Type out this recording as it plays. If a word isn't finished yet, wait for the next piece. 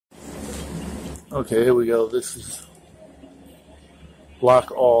Okay, here we go. This is Block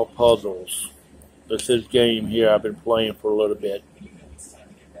All Puzzles. This is game here I've been playing for a little bit.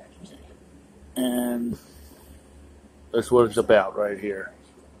 And that's what it's about right here.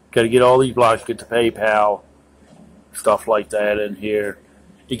 Got to get all these blocks, get the PayPal, stuff like that in here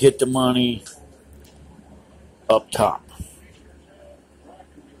to get the money up top.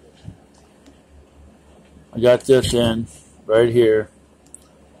 I got this in right here,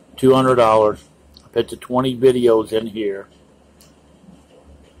 $200. I put the 20 videos in here.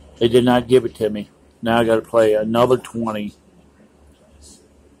 They did not give it to me. Now I got to play another 20.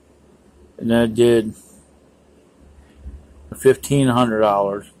 And then I did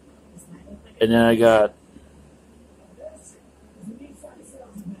 $1,500. And then I got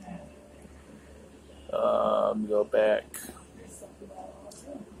let me go back.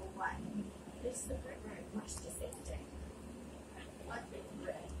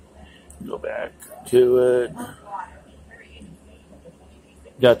 Go back to it.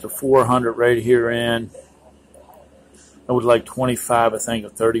 Got the 400 right here in. It was like 25, I think,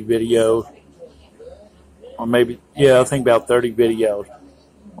 of 30 videos. Or maybe, yeah, I think about 30 videos.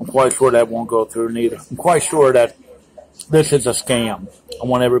 I'm quite sure that won't go through neither. I'm quite sure that this is a scam. I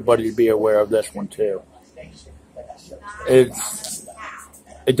want everybody to be aware of this one too. It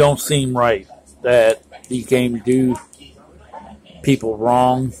don't seem right that these games do people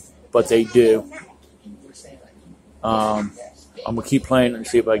wrong, but they do. I'm going to keep playing and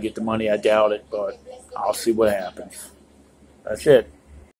see if I get the money. I doubt it, but I'll see what happens. That's it.